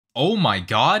Oh my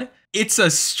god, it's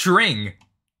a string.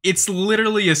 It's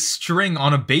literally a string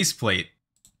on a base plate.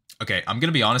 Okay, I'm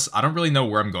gonna be honest, I don't really know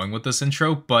where I'm going with this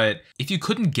intro, but if you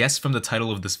couldn't guess from the title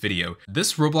of this video,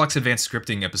 this Roblox Advanced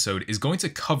Scripting episode is going to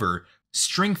cover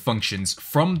string functions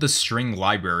from the string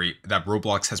library that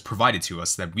Roblox has provided to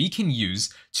us that we can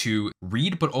use to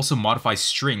read but also modify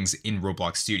strings in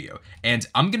Roblox Studio. And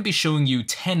I'm going to be showing you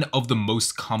 10 of the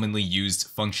most commonly used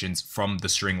functions from the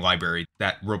string library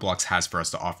that Roblox has for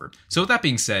us to offer. So with that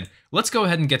being said, let's go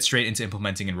ahead and get straight into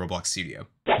implementing in Roblox Studio.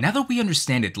 Now that we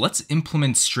understand it, let's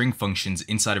implement string functions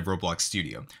inside of Roblox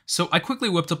Studio. So I quickly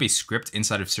whipped up a script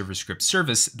inside of server script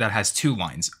service that has two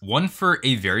lines, one for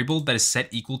a variable that is set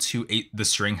equal to the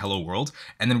string hello world,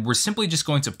 and then we're simply just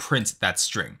going to print that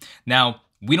string. Now,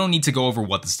 we don't need to go over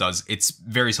what this does, it's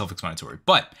very self-explanatory,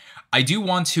 but I do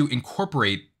want to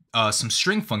incorporate some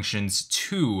string functions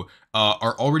to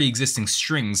our already existing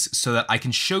strings so that I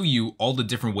can show you all the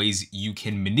different ways you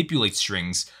can manipulate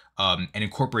strings and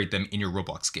incorporate them in your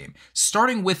Roblox game.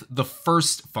 Starting with the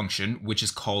first function, which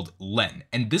is called len,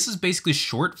 and this is basically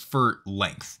short for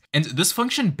length. And this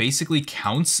function basically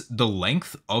counts the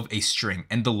length of a string,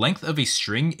 and the length of a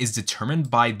string is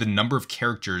determined by the number of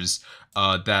characters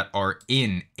that are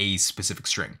in a specific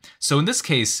string. So in this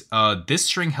case, this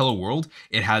string hello world,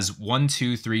 it has 1,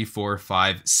 2, 3, 4,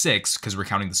 5, 6, because we're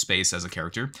counting the space as a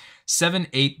character, 7,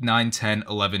 8, 9, 10,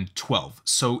 11, 12.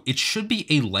 So it should be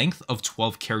a length of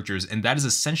 12 characters, and that is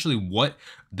essentially what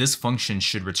this function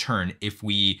should return if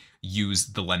we use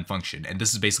the len function. And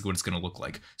this is basically what it's going to look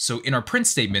like. So in our print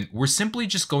statement, we're simply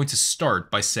just going to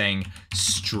start by saying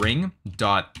string.len.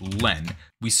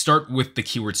 We start with the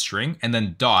keyword string and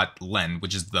then .len,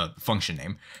 which is the function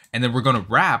name. And then we're going to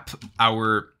wrap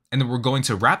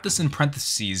this in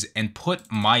parentheses and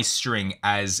put my string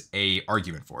as a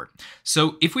argument for it.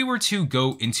 So if we were to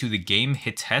go into the game,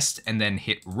 hit test, and then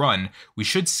hit run, we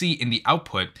should see in the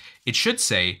output, it should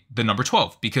say the number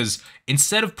 12, because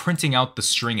instead of printing out the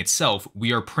string itself,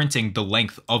 we are printing the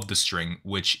length of the string,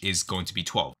 which is going to be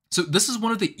 12. So this is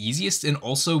one of the easiest and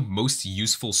also most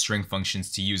useful string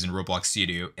functions to use in Roblox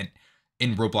Studio,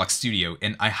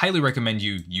 and I highly recommend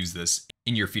you use this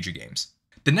in your future games.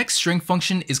 The next string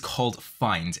function is called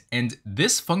find, and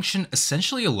this function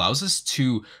essentially allows us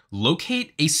to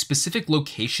locate a specific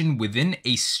location within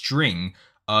a string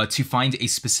to find a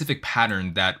specific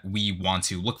pattern that we want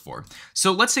to look for.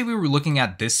 So let's say we were looking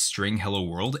at this string hello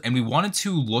world and we wanted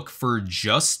to look for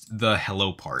just the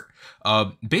hello part.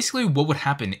 Basically what would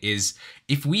happen is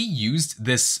if we used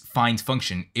this find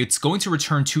function, it's going to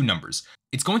return two numbers.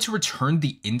 It's going to return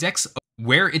the index of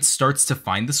where it starts to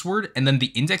find this word, and then the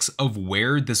index of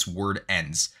where this word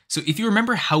ends. So if you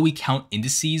remember how we count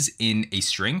indices in a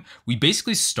string, we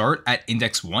basically start at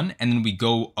index 1 and then we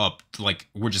go up, like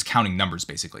we're just counting numbers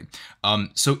basically.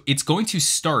 So it's going to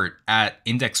start at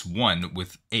index 1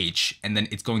 with H, and then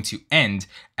it's going to end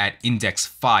at index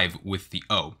 5 with the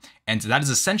O. And that is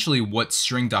essentially what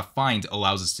string.find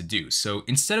allows us to do. So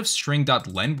instead of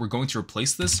string.len, we're going to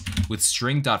replace this with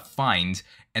string.find,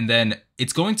 and then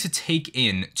it's going to take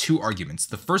in two arguments.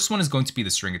 The first one is going to be the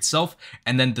string itself,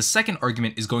 and then the second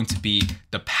argument is going to be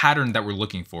the pattern that we're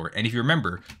looking for. And if you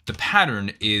remember, the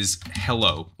pattern is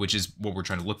hello, which is what we're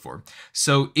trying to look for.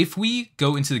 So if we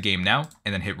go into the game now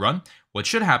and then hit run, what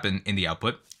should happen in the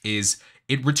output is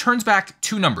it returns back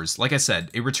two numbers. Like I said,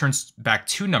 it returns back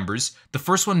two numbers, the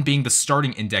first one being the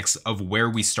starting index of where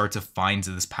we start to find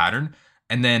this pattern,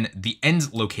 and then the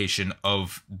end location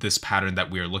of this pattern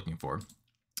that we are looking for.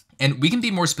 And we can be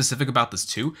more specific about this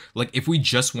too. Like if we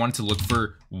just want to look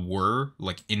for were,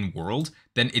 like in world,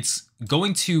 then it's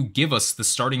going to give us the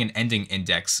starting and ending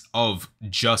index of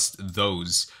just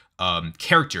those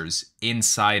characters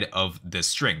inside of this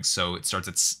string. So it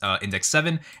starts at index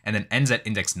 7 and then ends at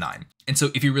index 9. And so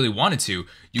if you really wanted to,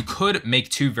 you could make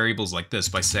two variables like this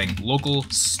by saying local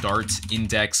start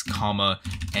index comma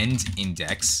end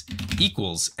index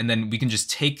equals, and then we can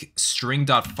just take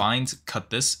string.find,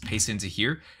 cut this, paste it into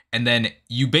here, and then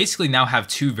you basically now have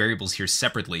two variables here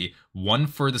separately, one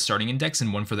for the starting index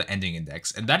and one for the ending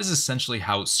index. And that is essentially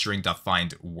how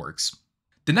string.find works.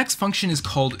 The next function is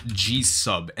called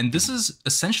gsub, and this is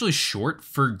essentially short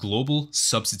for global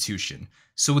substitution.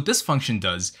 So what this function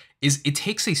does is it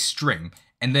takes a string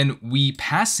and then we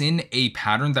pass in a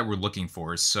pattern that we're looking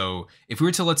for. So if we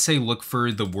were to, let's say, look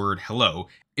for the word hello,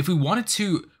 if we wanted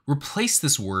to replace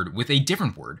this word with a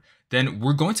different word, then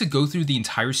we're going to go through the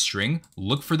entire string,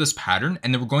 look for this pattern,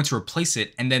 and then we're going to replace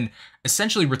it and then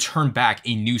essentially return back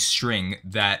a new string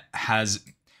that has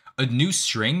a new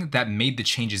string that made the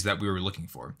changes that we were looking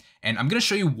for. And I'm going to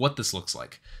show you what this looks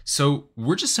like. So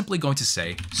we're just simply going to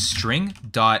say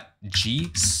string.gsub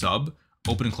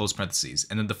open and close parentheses.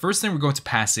 And then the first thing we're going to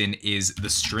pass in is the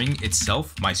string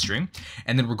itself, my string.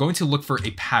 And then we're going to look for a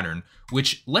pattern,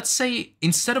 which let's say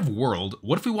instead of world,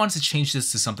 what if we wanted to change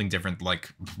this to something different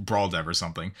like brawldev or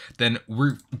something? Then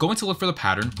we're going to look for the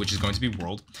pattern, which is going to be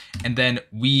world. And then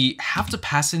we have to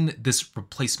pass in this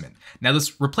replacement. Now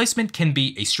this replacement can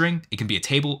be a string, it can be a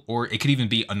table, or it could even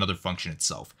be another function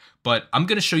itself. But I'm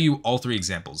going to show you all three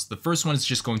examples. The first one is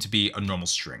just going to be a normal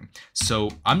string. So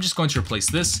I'm just going to replace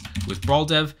this with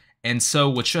brawldev. And so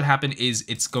what should happen is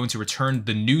it's going to return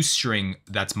the new string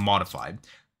that's modified.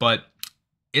 But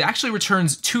it actually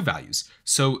returns two values.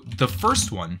 So the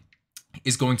first one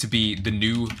is going to be the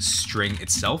new string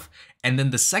itself. And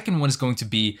then the second one is going to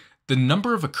be the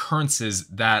number of occurrences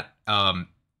that,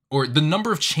 or the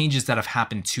number of changes that have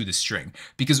happened to the string,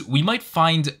 because we might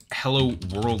find hello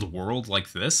world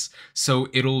like this. So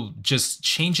it'll just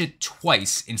change it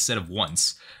twice instead of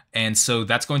once. And so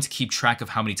that's going to keep track of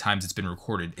how many times it's been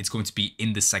recorded. It's going to be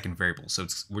in the second variable. So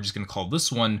we're just going to call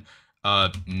this one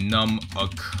num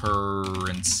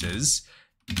occurrences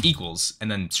equals, and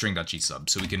then string.gsub.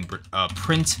 So we can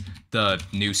print the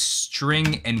new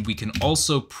string, and we can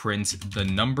also print the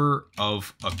number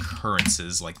of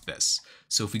occurrences like this.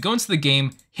 So if we go into the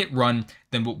game, hit run,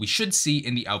 then what we should see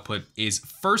in the output is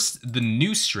first the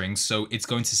new string. So it's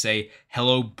going to say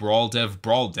hello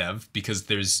brawldev because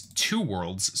there's two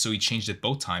worlds. So he changed it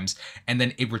both times. And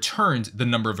then it returned the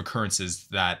number of occurrences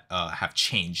that have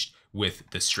changed with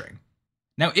the string.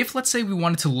 Now, if let's say we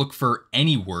wanted to look for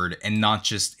any word and not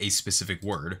just a specific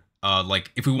word,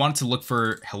 like if we wanted to look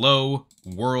for hello,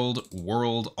 world,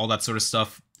 all that sort of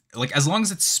stuff, like as long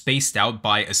as it's spaced out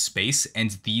by a space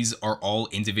and these are all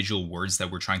individual words that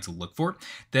we're trying to look for,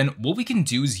 then what we can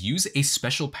do is use a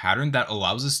special pattern that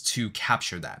allows us to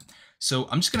capture that. So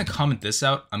I'm just going to comment this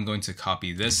out. I'm going to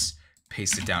copy this,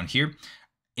 paste it down here.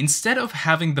 Instead of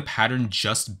having the pattern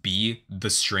just be the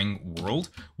string world,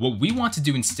 what we want to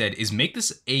do instead is make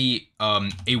this a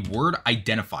word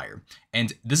identifier.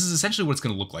 And this is essentially what it's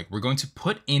going to look like. We're going to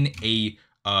put in a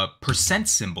percent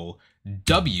symbol,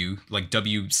 W, like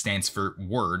W stands for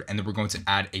word, and then we're going to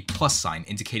add a plus sign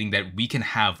indicating that we can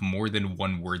have more than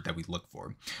one word that we look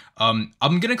for. I'm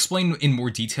going to explain in more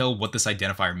detail what this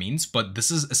identifier means, but this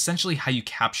is essentially how you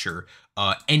capture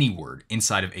any word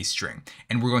inside of a string.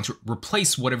 And we're going to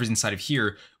replace whatever's inside of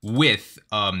here with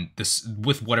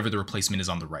with whatever the replacement is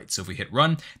on the right. So if we hit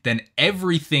run, then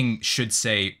everything should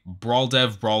say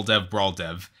brawldev,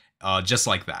 just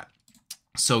like that.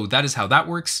 So that is how that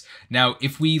works. Now,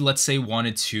 if we, let's say,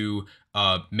 wanted to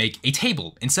make a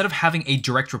table, instead of having a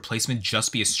direct replacement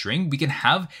just be a string, we can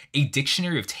have a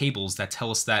dictionary of tables that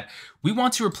tell us that we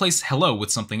want to replace hello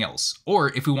with something else.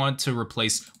 Or if we want to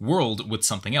replace world with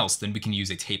something else, then we can use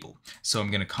a table. So I'm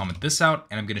going to comment this out,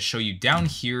 and I'm going to show you down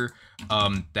here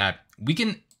that we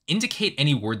can indicate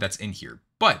any word that's in here,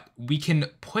 but we can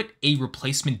put a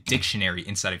replacement dictionary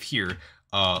inside of here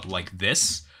like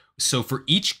this. So for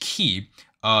each key,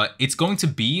 it's going to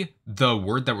be the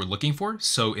word that we're looking for.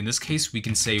 So in this case, we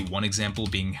can say one example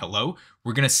being hello.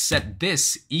 We're going to set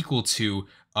this equal to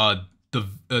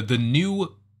the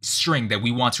new string that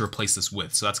we want to replace this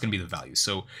with. So that's going to be the value.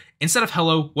 So instead of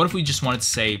hello, what if we just wanted to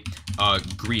say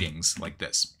greetings like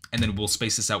this? And then we'll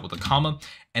space this out with a comma.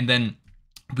 And then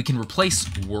we can replace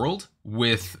world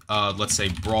with, let's say,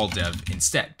 brawldev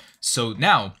instead. So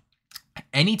now,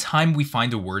 anytime we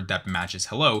find a word that matches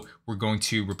hello, we're going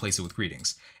to replace it with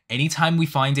greetings. Anytime we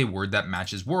find a word that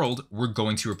matches world, we're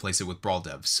going to replace it with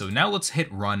brawldev. So now let's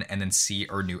hit run and then see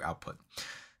our new output.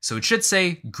 So it should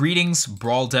say greetings,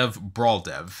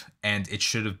 brawldev, and it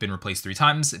should have been replaced 3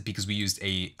 times because we used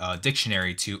a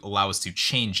dictionary to allow us to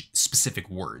change specific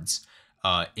words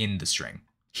in the string.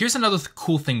 Here's another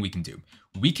cool thing we can do.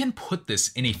 We can put this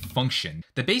in a function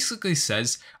that basically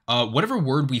says whatever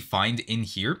word we find in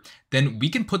here, then we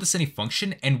can put this in a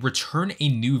function and return a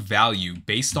new value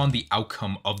based on the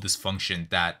outcome of this function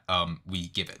that we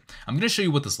give it. I'm going to show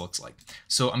you what this looks like.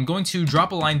 So I'm going to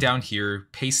drop a line down here,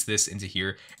 paste this into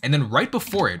here, and then right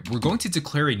before it, we're going to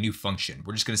declare a new function.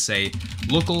 We're just going to say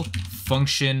local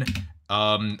function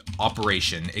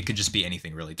operation. It could just be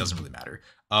anything really, it doesn't really matter.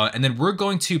 And then we're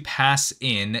going to pass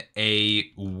in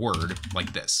a word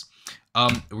like this.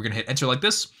 We're gonna hit enter like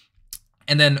this.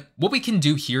 And then what we can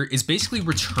do here is basically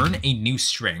return a new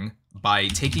string by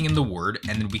taking in the word,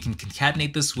 and then we can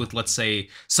concatenate this with, let's say,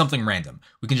 something random.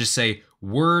 We can just say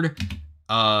word,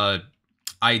 I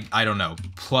don't know,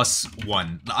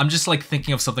 +1. I'm just like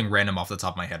thinking of something random off the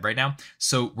top of my head right now.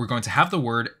 So we're going to have the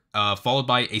word, followed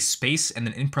by a space, and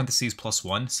then in parentheses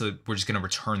 +1. So we're just going to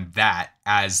return that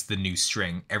as the new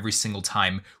string every single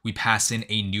time we pass in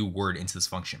a new word into this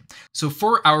function. So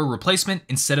for our replacement,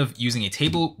 instead of using a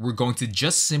table, we're going to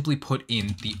just simply put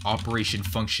in the operation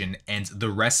function, and the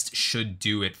rest should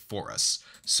do it for us.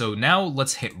 So now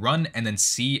let's hit run and then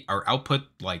see our output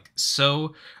like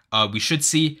so. We should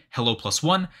see hello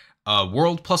 +1,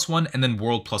 world +1, and then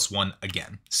world +1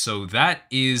 again. So that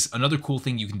is another cool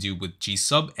thing you can do with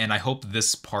gsub, and I hope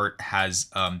this part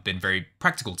has been very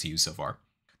practical to you so far.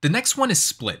 The next one is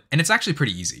split, and it's actually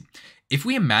pretty easy. If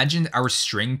we imagined our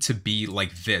string to be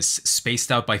like this,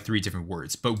 spaced out by 3 different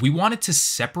words, but we wanted to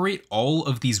separate all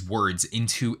of these words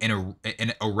into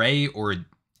an array or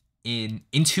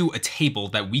into a table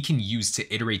that we can use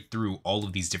to iterate through all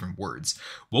of these different words.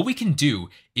 What we can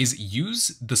do is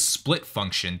use the split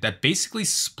function that basically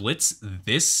splits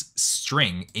this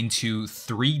string into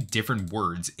 3 different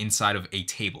words inside of a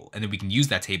table, and then we can use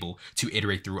that table to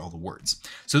iterate through all the words.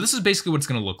 So this is basically what it's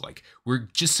going to look like. We're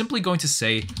just simply going to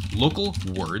say local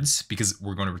words, because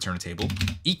we're going to return a table,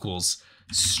 equals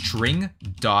string.split,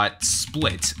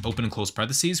 open and close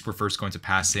parentheses. We're first going to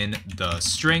pass in the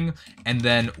string, and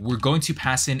then we're going to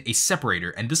pass in a separator,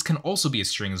 and this can also be a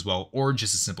string as well, or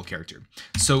just a simple character.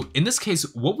 So in this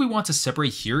case, what we want to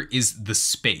separate here is the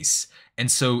space. And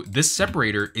so this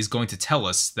separator is going to tell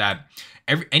us that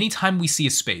anytime we see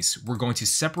a space, we're going to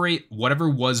separate whatever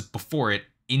was before it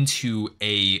into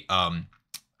a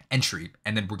entry,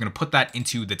 and then we're going to put that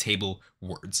into the table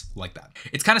words like that.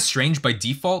 It's kind of strange. By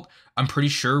default, I'm pretty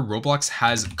sure Roblox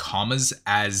has commas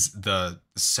as the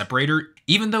separator,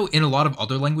 even though in a lot of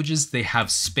other languages they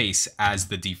have space as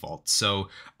the default. So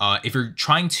if you're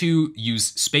trying to use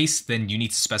space, then you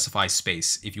need to specify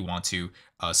space if you want to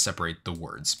separate the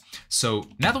words. So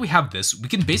now that we have this, we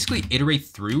can basically iterate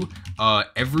through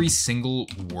every single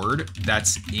word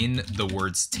that's in the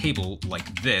words table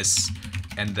like this,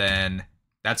 and then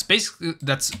that's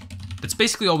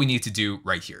basically all we need to do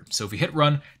right here. So if we hit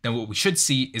run, then what we should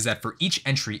see is that for each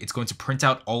entry, it's going to print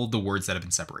out all of the words that have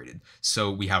been separated. So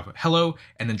we have hello,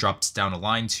 and then drops down a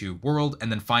line to world,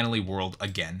 and then finally world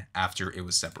again after it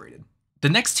was separated. The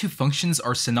next 2 functions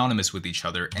are synonymous with each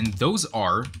other, and those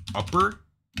are upper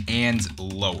and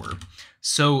lower.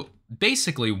 So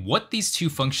basically what these 2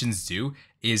 functions do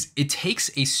is it takes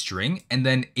a string, and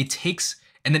then it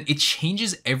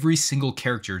changes every single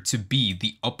character to be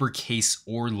the uppercase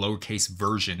or lowercase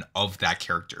version of that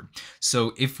character.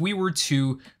 So if we were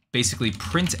to basically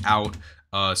print out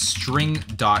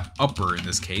string.upper in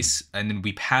this case, and then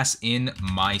we pass in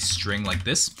my string like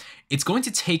this, it's going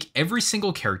to take every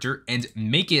single character and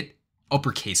make it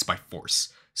uppercase by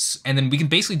force. And then we can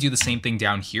basically do the same thing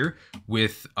down here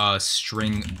with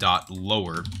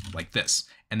string.lower like this.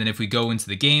 And then if we go into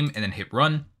the game and then hit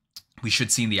run, we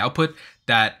should see in the output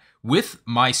that with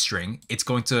my string, it's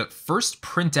going to first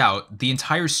print out the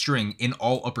entire string in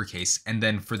all uppercase, and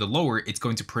then for the lower, it's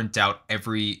going to print out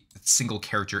every single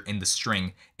character in the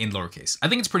string in lowercase. I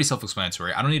think it's pretty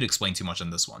self-explanatory. I don't need to explain too much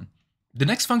on this one. The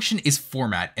next function is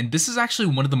format, and this is actually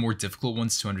one of the more difficult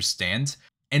ones to understand.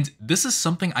 And this is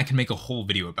something I can make a whole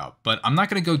video about, but I'm not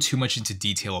going to go too much into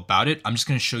detail about it. I'm just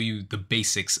going to show you the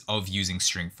basics of using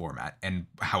string format and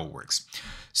how it works.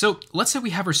 So let's say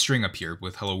we have our string up here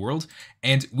with hello world,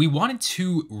 and we wanted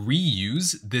to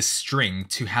reuse this string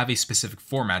to have a specific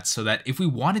format so that if we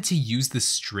wanted to use this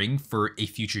string for a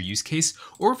future use case,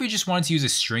 or if we just wanted to use a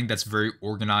string that's very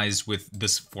organized with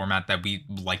this format that we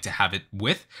like to have it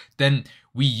with, then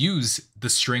we use the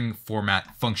string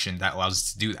format function that allows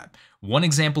us to do that. One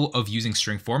example of using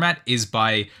string format is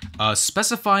by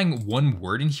specifying one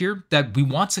word in here that we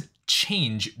want to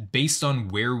change based on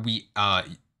where we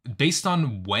based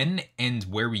on when and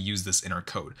where we use this in our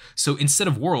code. So instead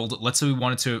of world, let's say we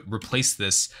wanted to replace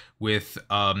this with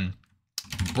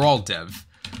brawl dev,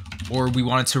 or we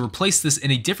wanted to replace this in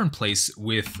a different place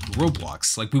with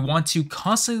Roblox. Like we want to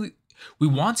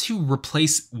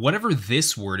replace whatever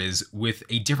this word is with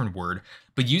a different word,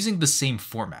 but using the same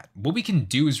format. What we can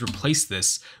do is replace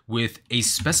this with a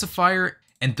specifier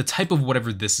and the type of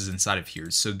whatever this is inside of here.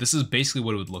 So this is basically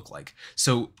what it would look like.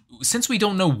 So since we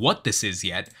don't know what this is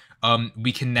yet,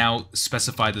 we can now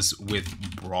specify this with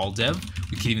brawl dev.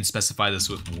 We can even specify this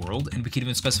with world, and we can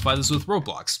even specify this with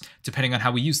Roblox, depending on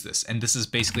how we use this. And this is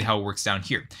basically how it works down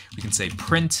here. We can say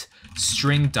print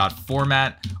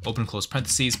string.format, open and close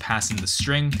parentheses, pass in the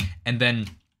string, and then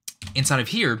inside of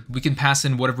here, we can pass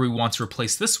in whatever we want to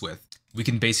replace this with. We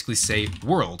can basically say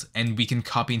world, and we can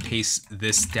copy and paste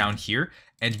this down here,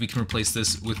 and we can replace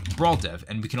this with Brawl Dev,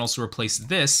 and we can also replace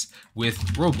this with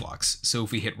Roblox. So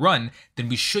if we hit run, then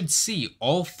we should see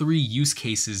all 3 use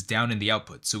cases down in the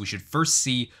output. So we should first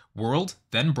see World,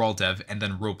 then Brawl Dev, and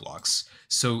then Roblox.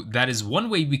 So that is one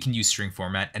way we can use string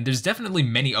format, and there's definitely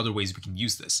many other ways we can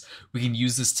use this. We can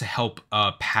use this to help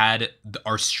pad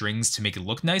our strings to make it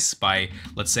look nice by,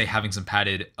 let's say, having some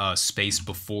padded space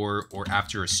before or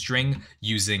after a string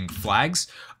using flags.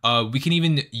 We can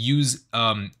even use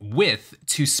width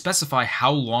to specify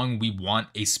how long we want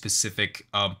a specific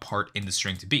part in the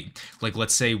string to be. Like,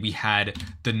 let's say we had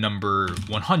the number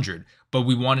 100, but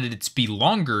we wanted it to be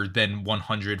longer than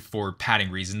 100 for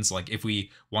padding reasons. Like if we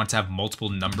want to have multiple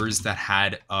numbers that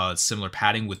had similar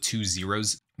padding with 2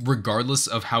 zeros, regardless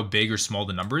of how big or small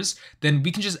the number is, then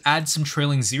we can just add some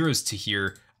trailing zeros to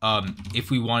here if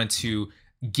we wanted to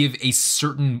give a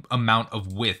certain amount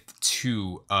of width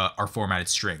to our formatted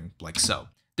string, like so.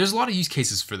 There's a lot of use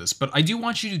cases for this, but I do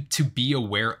want you to be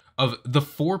aware of the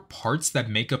 4 parts that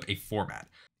make up a format.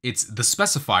 It's the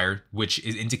specifier, which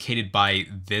is indicated by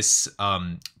this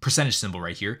percentage symbol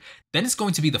right here. Then it's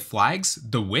going to be the flags,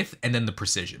 the width, and then the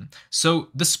precision. So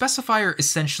the specifier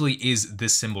essentially is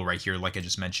this symbol right here, like I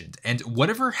just mentioned. And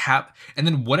whatever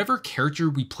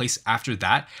character we place after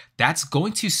that, that's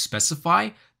going to specify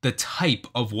the type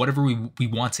of whatever we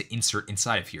want to insert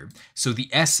inside of here. So the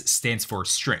S stands for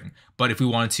string, but if we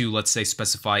wanted to, let's say,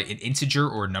 specify an integer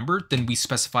or a number, then we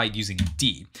specify it using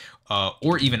D,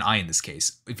 or even I in this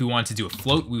case. If we wanted to do a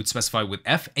float, we would specify with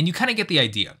F, and you kind of get the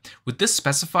idea. With this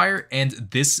specifier and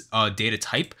this data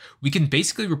type, we can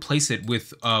basically replace it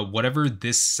with whatever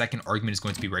this second argument is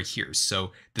going to be right here.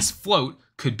 So this float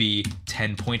could be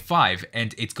 10.5,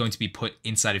 and it's going to be put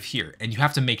inside of here. And you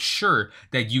have to make sure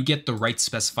that you get the right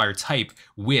specifier type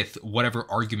with whatever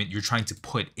argument you're trying to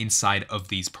put inside of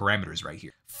these parameters right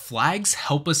here. Flags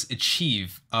help us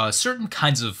achieve certain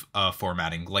kinds of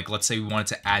formatting. Like let's say we wanted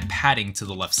to add padding to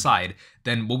the left side,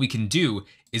 then what we can do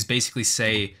is basically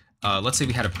say, let's say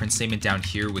we had a print statement down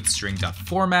here with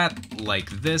string.format like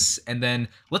this, and then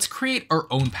let's create our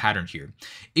own pattern here.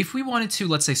 If we wanted to,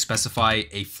 let's say, specify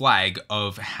a flag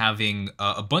of having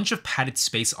a bunch of padded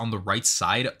space on the right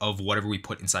side of whatever we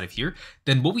put inside of here,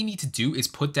 then what we need to do is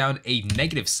put down a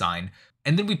negative sign,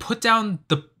 and then we put down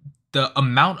the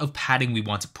amount of padding we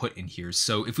want to put in here.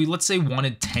 So if we, let's say,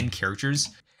 wanted 10 characters,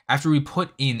 after we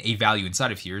put in a value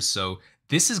inside of here, so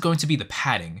this is going to be the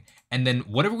padding, and then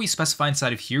whatever we specify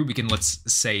inside of here, we can, let's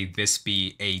say this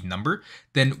be a number,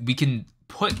 then we can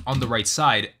put on the right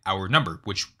side our number,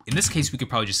 which in this case, we could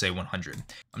probably just say 100.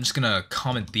 I'm just gonna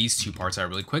comment these 2 parts out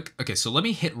really quick. Okay, so let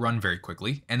me hit run very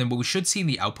quickly, and then what we should see in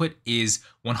the output is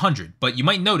 100, but you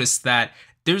might notice that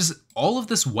there's all of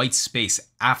this white space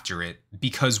after it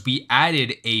because we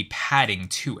added a padding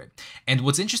to it. And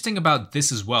what's interesting about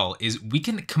this as well is we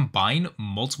can combine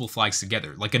multiple flags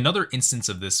together. Like another instance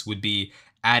of this would be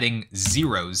adding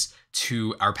zeros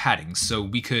to our padding. So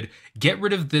we could get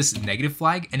rid of this negative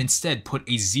flag and instead put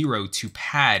a 0 to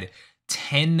pad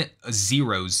 10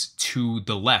 zeros to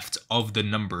the left of the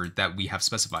number that we have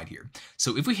specified here.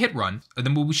 So if we hit run,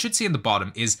 then what we should see in the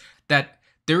bottom is that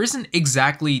there isn't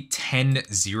exactly 10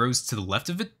 zeros to the left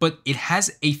of it, but it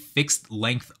has a fixed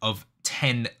length of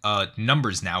 10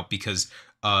 numbers now because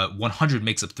 100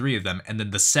 makes up 3 of them, and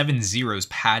then the 7 zeros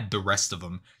pad the rest of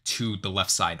them to the left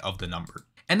side of the number.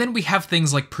 And then we have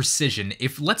things like precision.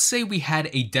 If let's say we had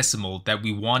a decimal that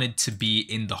we wanted to be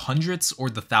in the hundredths or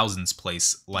the thousands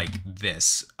place like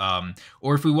this,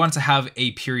 or if we want to have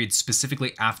a period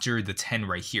specifically after the 10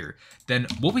 right here, then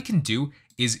what we can do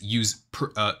is use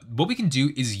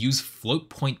float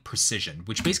point precision,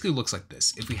 which basically looks like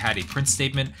this. If we had a print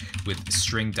statement with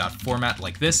string.format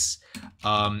like this,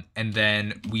 and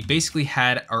then we basically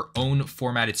had our own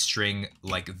formatted string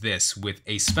like this with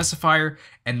a specifier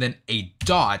and then a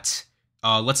dot.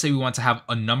 Let's say we want to have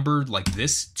a number like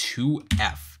this,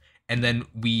 2f. And then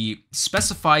we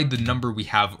specify the number we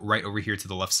have right over here to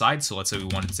the left side. So let's say we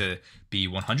want it to be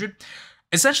 100.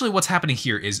 Essentially what's happening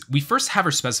here is we first have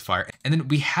our specifier and then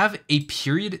we have a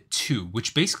period 2,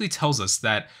 which basically tells us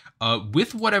that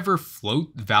with whatever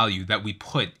float value that we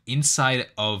put inside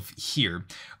of here,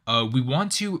 we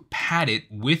want to pad it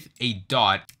with a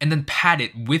dot and then pad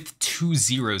it with 2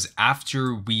 zeros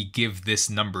after we give this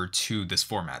number to this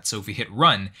format. So if we hit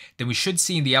run, then we should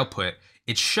see in the output,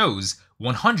 it shows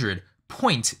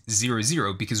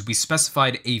 100.00 because we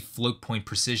specified a float point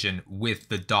precision with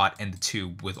the dot and the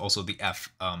 2 with also the f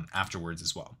afterwards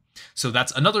as well. So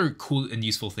that's another cool and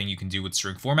useful thing you can do with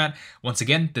string format. Once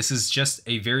again, this is just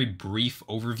a very brief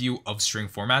overview of string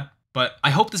format, but I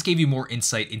hope this gave you more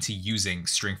insight into using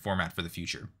string format for the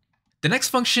future. The next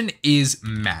function is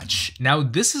match. Now,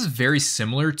 this is very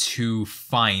similar to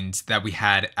find that we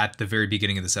had at the very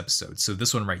beginning of this episode. So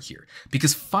this one right here,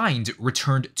 because find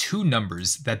returned two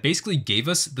numbers that basically gave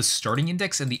us the starting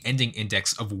index and the ending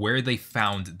index of where they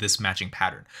found this matching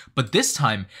pattern. But this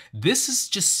time, this is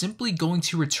just simply going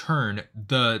to return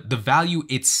the value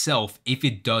itself if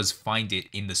it does find it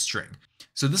in the string.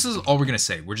 So this is all we're going to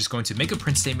say. We're just going to make a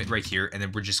print statement right here, and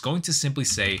then we're just going to simply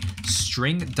say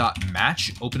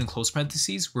string.match, open and close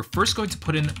parentheses. We're first going to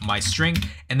put in my string,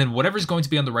 and then whatever is going to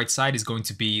be on the right side is going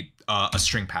to be a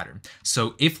string pattern.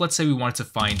 So if, let's say, we wanted to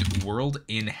find world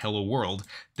in hello world,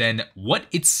 then what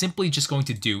it's simply just going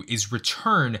to do is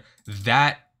return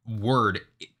that word,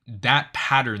 that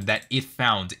pattern that it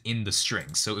found in the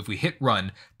string. So if we hit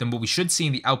run, then what we should see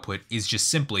in the output is just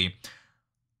simply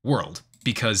world,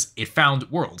 because it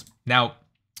found world. Now,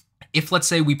 if let's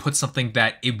say we put something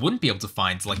that it wouldn't be able to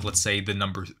find, like let's say the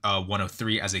number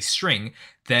 103 as a string,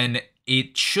 then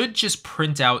it should just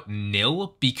print out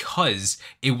nil because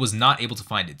it was not able to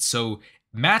find it. So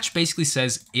match basically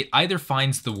says it either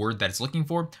finds the word that it's looking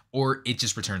for or it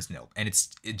just returns nil. And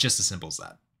it's just as simple as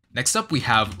that. Next up, we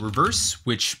have reverse,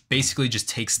 which basically just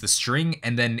takes the string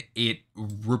and then it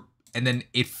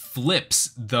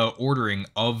flips the ordering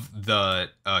of the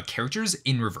characters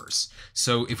in reverse.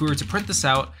 So if we were to print this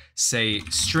out, say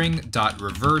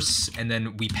string.reverse, and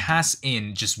then we pass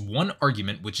in just one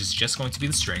argument, which is just going to be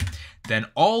the string, then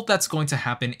all that's going to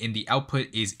happen in the output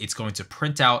is it's going to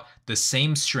print out the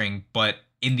same string, but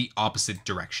in the opposite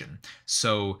direction.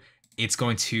 So it's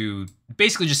going to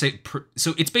basically just say,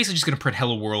 so it's basically just going to print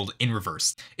hello world in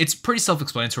reverse. It's pretty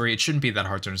self-explanatory. It shouldn't be that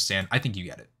hard to understand. I think you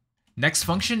get it. Next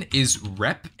function is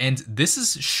rep, and this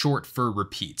is short for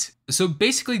repeat. So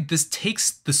basically this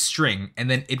takes the string and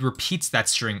then it repeats that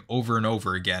string over and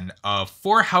over again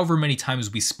for however many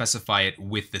times we specify it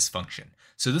with this function.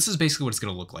 So this is basically what it's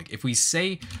going to look like. If we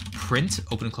say print,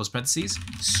 open and close parentheses,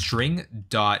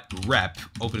 string.rep,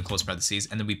 open and close parentheses,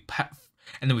 and then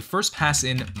we first pass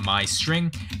in my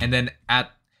string, and then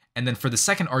for the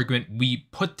second argument, we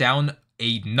put down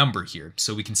a number here.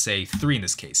 So we can say 3 in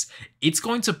this case. It's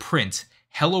going to print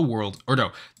hello world, or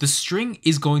no, the string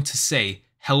is going to say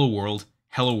hello world,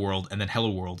 and then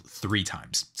hello world 3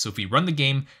 times. So if we run the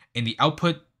game, in the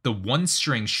output, the one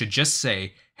string should just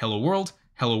say hello world,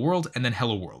 and then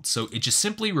hello world. So it just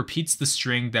simply repeats the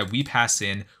string that we pass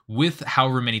in with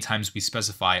however many times we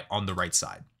specify on the right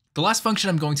side. The last function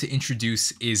I'm going to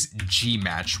introduce is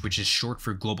gmatch, which is short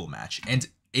for global match. And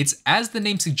it's, as the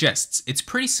name suggests, it's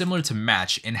pretty similar to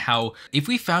match in how if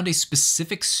we found a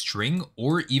specific string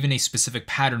or even a specific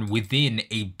pattern within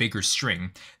a bigger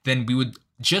string, then we would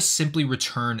just simply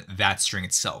return that string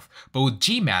itself. But with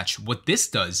gmatch, what this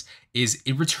does is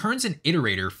it returns an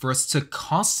iterator for us to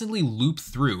constantly loop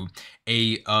through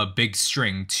a big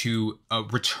string to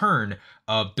return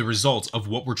the results of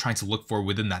what we're trying to look for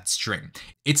within that string.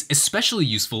 It's especially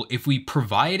useful if we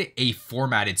provide a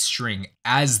formatted string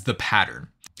as the pattern.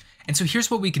 And so here's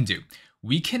what we can do.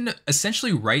 We can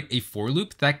essentially write a for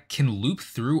loop that can loop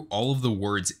through all of the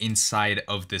words inside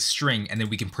of this string, and then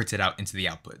we can print it out into the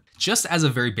output. Just as a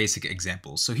very basic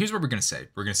example. So here's what we're going to say.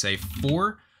 We're going to say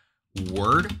for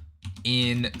word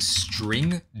in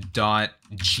string.gmatch,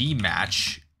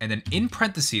 and then in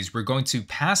parentheses, we're going to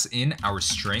pass in our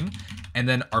string and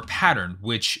then our pattern,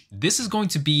 which this is going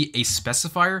to be a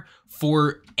specifier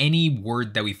for any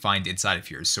word that we find inside of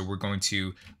here. So we're going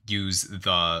to use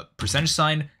the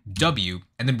 %, W,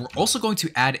 and then we're also going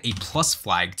to add a plus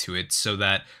flag to it so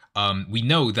that we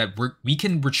know that we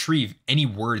can retrieve any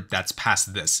word that's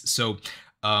past this. So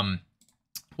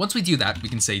once we do that, we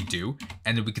can say do,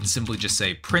 and then we can simply just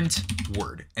say print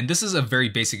word. And this is a very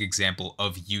basic example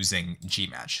of using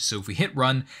gmatch. So if we hit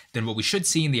run, then what we should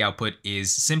see in the output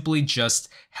is simply just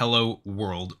hello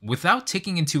world without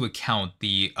taking into account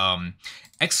the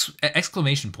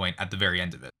exclamation point at the very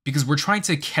end of it, because we're trying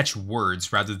to catch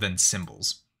words rather than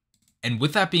symbols. And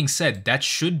with that being said, that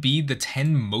should be the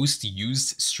 10 most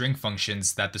used string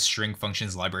functions that the string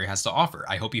functions library has to offer.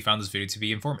 I hope you found this video to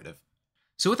be informative.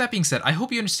 So with that being said, I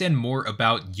hope you understand more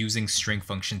about using string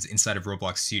functions inside of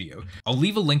Roblox Studio. I'll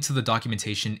leave a link to the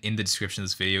documentation in the description of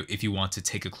this video if you want to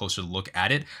take a closer look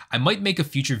at it. I might make a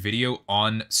future video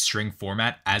on string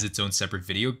format as its own separate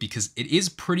video because it is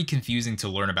pretty confusing to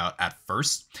learn about at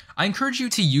first. I encourage you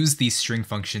to use these string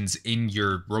functions in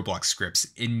your Roblox scripts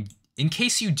in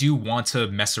case you do want to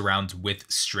mess around with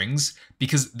strings,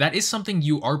 because that is something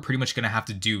you are pretty much going to have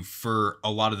to do for a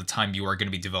lot of the time you are going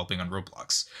to be developing on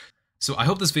Roblox. So I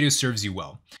hope this video serves you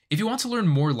well. If you want to learn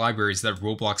more libraries that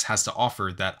Roblox has to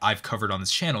offer that I've covered on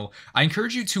this channel, I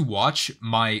encourage you to watch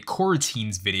my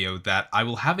coroutines video that I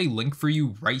will have a link for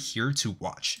you right here to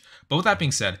watch. But with that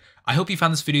being said, I hope you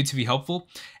found this video to be helpful,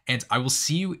 and I will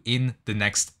see you in the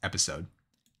next episode.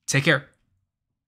 Take care.